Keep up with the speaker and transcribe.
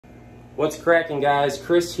What's cracking, guys?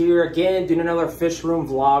 Chris here again doing another fish room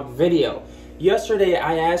vlog video. Yesterday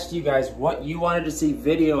I asked you guys what you wanted to see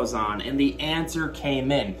videos on and the answer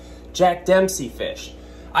came in. Jack Dempsey fish.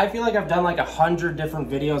 I feel like I've done like 100 different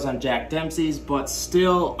videos on Jack Dempsey's, but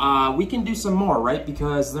still we can do some more, right?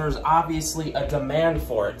 Because there's obviously a demand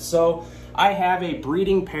for it. So I have a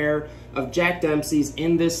breeding pair of Jack Dempsey's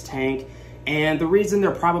in this tank. And the reason they're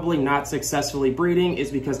probably not successfully breeding is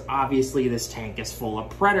because obviously this tank is full of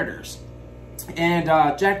predators. And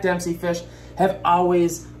Jack Dempsey fish have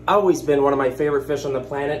always been one of my favorite fish on the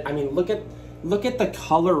planet. I mean, look at the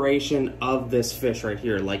coloration of this fish right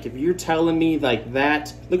here. Like, if you're telling me like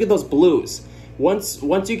that, look at those blues. Once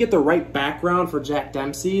you get the right background for Jack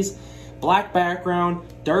Dempsey's, black background,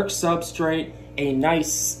 dark substrate, a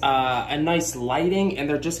nice lighting, and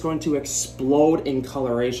they're just going to explode in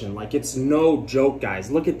coloration. Like, it's no joke, guys.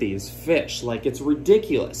 Look at these fish. Like, it's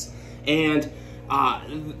ridiculous. And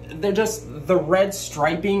they're just, the red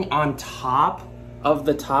striping on top of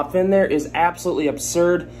the top fin there is absolutely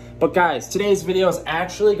absurd. But guys, today's video is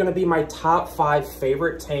actually going to be my top 5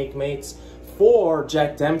 favorite tank mates for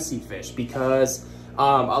Jack Dempsey fish, because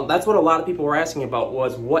that's what a lot of people were asking about,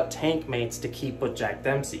 was what tank mates to keep with Jack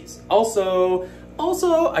Dempsey's. Also,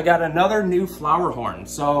 I got another new flower horn.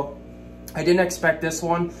 So I didn't expect this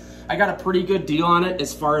one. I got a pretty good deal on it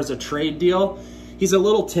as far as a trade deal. He's a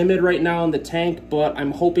little timid right now in the tank, but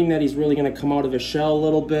I'm hoping that he's really gonna come out of his shell a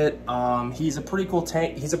little bit. He's a pretty cool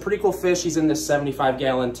tank. He's a pretty cool fish. He's in this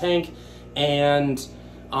 75-gallon tank, and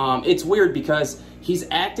it's weird because he's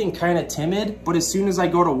acting kind of timid, but as soon as I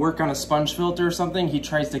go to work on a sponge filter or something, he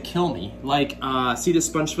tries to kill me. Like, see the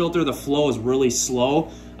sponge filter? The flow is really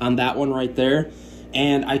slow on that one right there.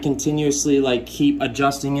 And I continuously like keep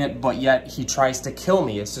adjusting it, but yet he tries to kill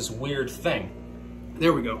me. It's this weird thing.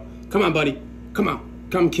 There we go. Come on, buddy. Come on.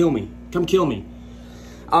 Come kill me. Come kill me.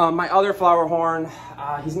 My other flower horn,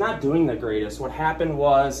 he's not doing the greatest. What happened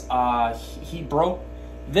was he broke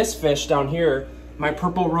this fish down here. My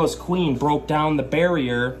purple rose queen broke down the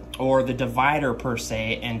barrier, or the divider per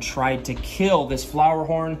se, and tried to kill this flower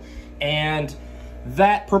horn, and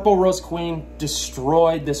that purple rose queen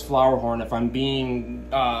destroyed this flower horn, if I'm being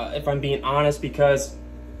honest, because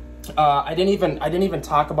I didn't even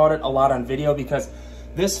talk about it a lot on video, because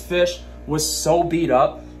this fish was so beat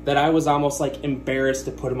up that I was almost like embarrassed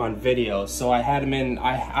to put him on video. So I had him in,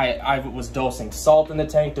 I was dosing salt in the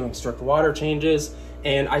tank, doing strict water changes,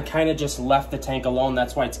 and I kind of just left the tank alone.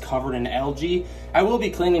 That's why it's covered in algae. I will be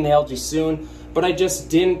cleaning the algae soon, but I just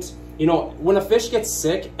didn't, you know, when a fish gets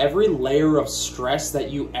sick, every layer of stress that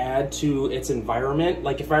you add to its environment,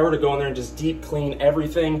 like if I were to go in there and just deep clean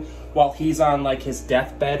everything while he's on like his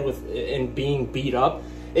deathbed and being beat up,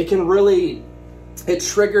 it can really, it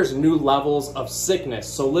triggers new levels of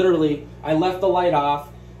sickness. So literally, I left the light off.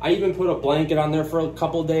 I even put a blanket on there for a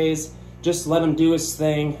couple days, just let him do his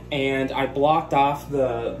thing, and I blocked off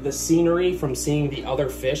the scenery from seeing the other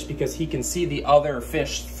fish, because he can see the other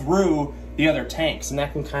fish through the other tanks, and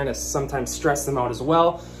that can kind of sometimes stress them out as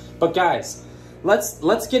well. But guys,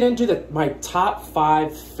 let's get into my top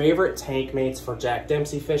 5 favorite tank mates for Jack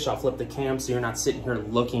Dempsey fish. I'll flip the cam so you're not sitting here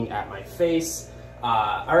looking at my face.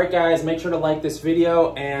 All right, guys, make sure to like this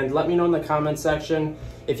video and let me know in the comment section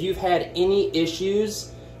if you've had any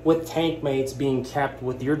issues with tank mates being kept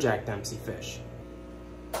with your Jack Dempsey fish.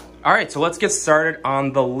 All right, so let's get started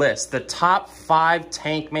on the list. The top 5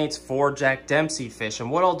 tank mates for Jack Dempsey fish. And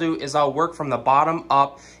what I'll do is I'll work from the bottom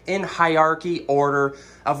up in hierarchy order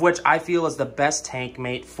of which I feel is the best tank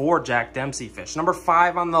mate for Jack Dempsey fish. Number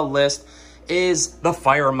 5 on the list is the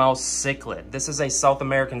firemouth cichlid. This is a South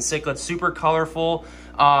American cichlid, super colorful.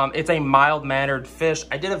 It's a mild-mannered fish.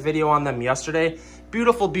 I did a video on them yesterday.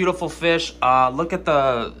 Beautiful, beautiful fish. Look at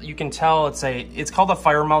the, you can tell it's called a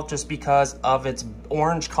firemouth just because of its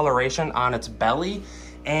orange coloration on its belly.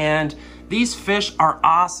 And these fish are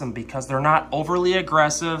awesome because they're not overly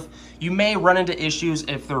aggressive. You may run into issues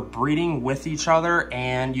if they're breeding with each other,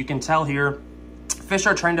 and you can tell here, fish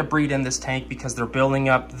are trying to breed in this tank because they're building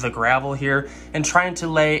up the gravel here and trying to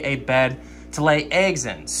lay a bed to lay eggs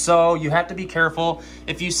in. So you have to be careful.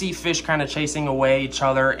 If you see fish kind of chasing away each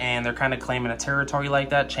other and they're kind of claiming a territory like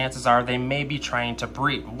that, chances are they may be trying to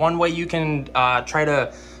breed. One way you can try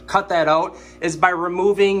to cut that out is by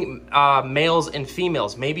removing males and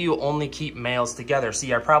females. Maybe you only keep males together.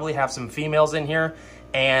 See, I probably have some females in here,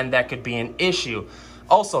 and that could be an issue.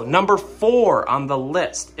 Also, number 4 on the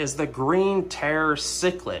list is the green terror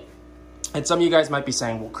cichlid. And some of you guys might be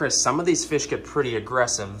saying, well, Chris, some of these fish get pretty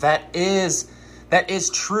aggressive. That is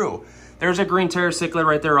true. There's a green terror cichlid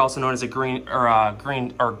right there, also known as a green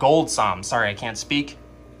or gold som. Sorry, I can't speak.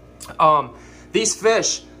 These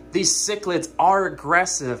fish, these cichlids are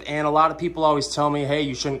aggressive, and a lot of people always tell me, hey,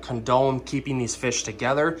 you shouldn't condone keeping these fish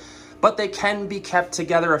together, but they can be kept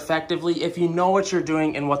together effectively if you know what you're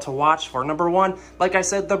doing and what to watch for. Number one, like I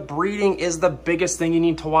said, the breeding is the biggest thing you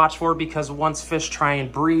need to watch for, because once fish try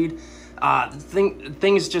and breed,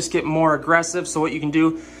 things just get more aggressive. So what you can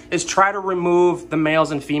do is try to remove the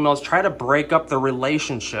males and females, try to break up the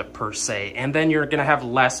relationship per se, and then you're gonna have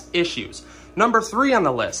less issues. Number 3 on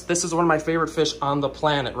the list, this is one of my favorite fish on the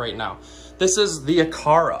planet right now. This is the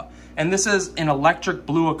Acara, and this is an electric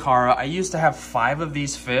blue Acara. I used to have 5 of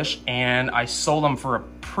these fish, and I sold them for a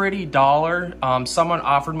pretty dollar. Someone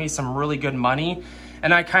offered me some really good money,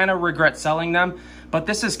 and I kind of regret selling them. But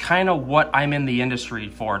this is kind of what I'm in the industry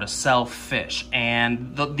for, to sell fish.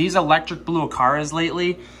 And these electric blue Acaras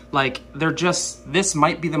lately, like, they're just, this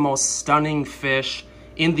might be the most stunning fish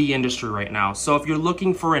in the industry right now. So if you're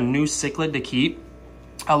looking for a new cichlid to keep,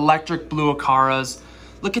 electric blue Acaras,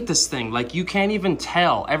 look at this thing. Like, you can't even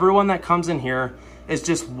tell. Everyone that comes in here is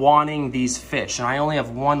just wanting these fish. And I only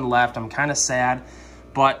have 1 left. I'm kind of sad,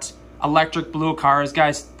 but electric blue Acaras,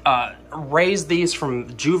 guys, raise these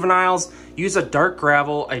from juveniles. Use a dark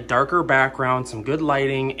gravel, a darker background, some good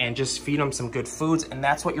lighting, and just feed them some good foods, and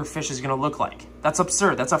that's what your fish is gonna look like. That's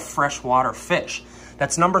absurd. That's a freshwater fish.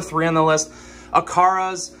 That's number 3 on the list.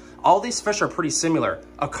 Acaras, all these fish are pretty similar.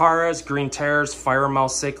 Acaras, green terrors, firemouth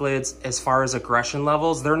cichlids, as far as aggression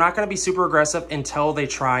levels, they're not gonna be super aggressive until they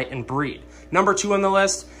try and breed. Number 2 on the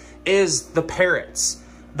list is the parrots,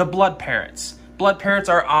 the blood parrots. Blood parrots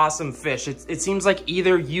are awesome fish. It seems like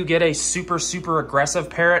either you get a super, super aggressive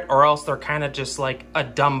parrot, or else they're kind of just like a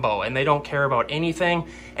Dumbo and they don't care about anything,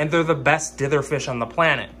 and they're the best dither fish on the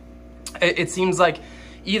planet. It seems like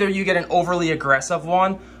either you get an overly aggressive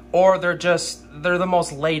one, or they're the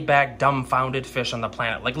most laid back, dumbfounded fish on the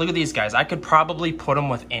planet. Like, look at these guys. I could probably put them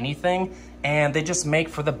with anything, and they just make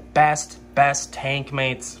for the best tank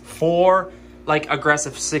mates for like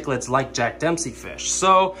aggressive cichlids like Jack Dempsey fish.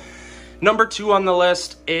 So number 2 on the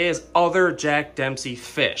list is other Jack Dempsey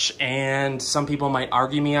fish. And some people might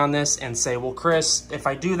argue me on this and say, well, Chris, if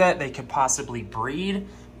I do that, they could possibly breed.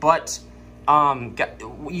 But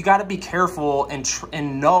you got to be careful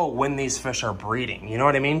and know when these fish are breeding. You know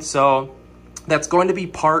what I mean? So that's going to be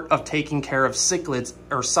part of taking care of cichlids,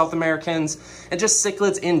 or South Americans, and just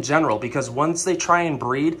cichlids in general, because once they try and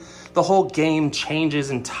breed, the whole game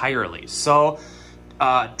changes entirely. So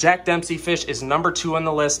Jack Dempsey fish is number 2 on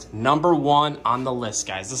the list. Number 1 on the list,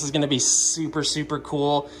 guys. This is going to be super, super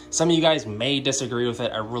cool. Some of you guys may disagree with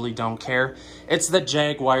it. I really don't care. It's the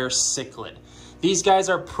Jaguar cichlid. These guys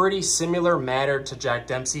are pretty similar matter to Jack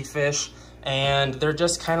Dempsey fish, and they're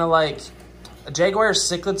just kind of like, Jaguar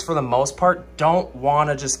cichlids for the most part don't want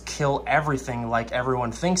to just kill everything like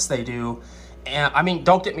everyone thinks they do. And I mean,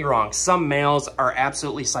 don't get me wrong. Some males are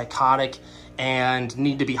absolutely psychotic and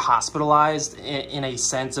need to be hospitalized in a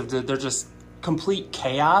sense of they're just complete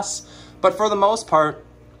chaos. But for the most part,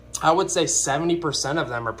 I would say 70% of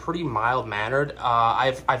them are pretty mild-mannered.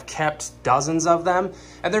 I've kept dozens of them,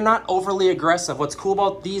 and they're not overly aggressive. What's cool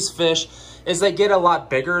about these fish is they get a lot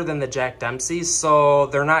bigger than the Jack Dempseys, so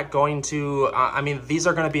they're not going to, I mean, these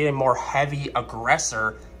are going to be a more heavy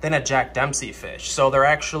aggressor than a Jack Dempsey fish. So they're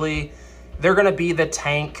going to be the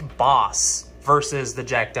tank boss versus the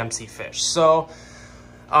Jack Dempsey fish. So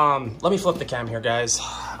let me flip the cam here, guys.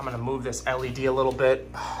 I'm going to move this LED a little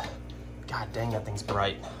bit. God dang, that thing's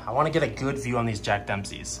bright. I want to get a good view on these Jack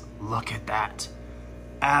Dempseys. Look at that.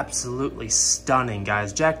 Absolutely stunning,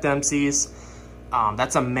 guys. Jack Dempseys,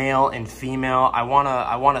 that's a male and female. I want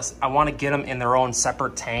to get them in their own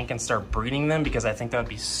separate tank and start breeding them, because I think that would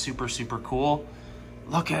be super, super cool.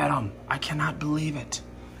 Look at them. I cannot believe it.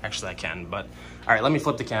 Actually, I can, but all right, let me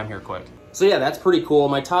flip the cam here quick. So yeah, that's pretty cool.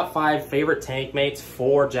 My top 5 favorite tank mates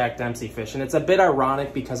for Jack Dempsey fish. And it's a bit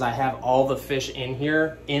ironic because I have all the fish in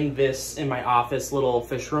here in my office little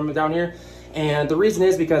fish room down here. And the reason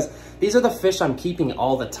is because these are the fish I'm keeping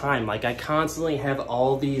all the time. Like, I constantly have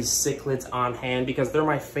all these cichlids on hand because they're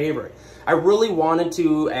my favorite. I really wanted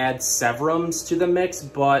to add severums to the mix,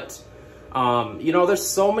 but you know, there's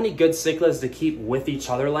so many good cichlids to keep with each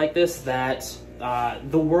other like this that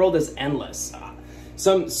the world is endless.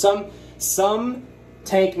 Some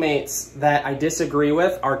tank mates that I disagree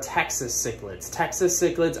with are Texas cichlids. Texas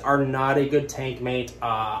cichlids are not a good tank mate,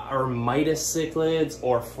 or Midas cichlids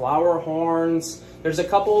or flower horns. There's a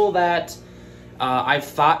couple that I've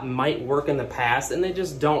thought might work in the past, and they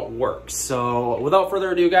just don't work. So without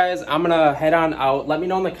further ado, guys, I'm gonna head on out. Let me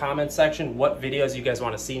know in the comment section what videos you guys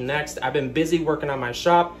want to see next. I've been busy working on my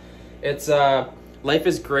shop. It's life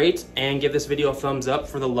is great, and give this video a thumbs up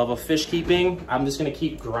for the love of fish keeping. I'm just gonna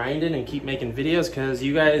keep grinding and keep making videos because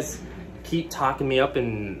you guys keep talking me up,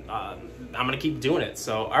 and I'm gonna keep doing it.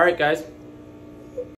 So, all right, guys.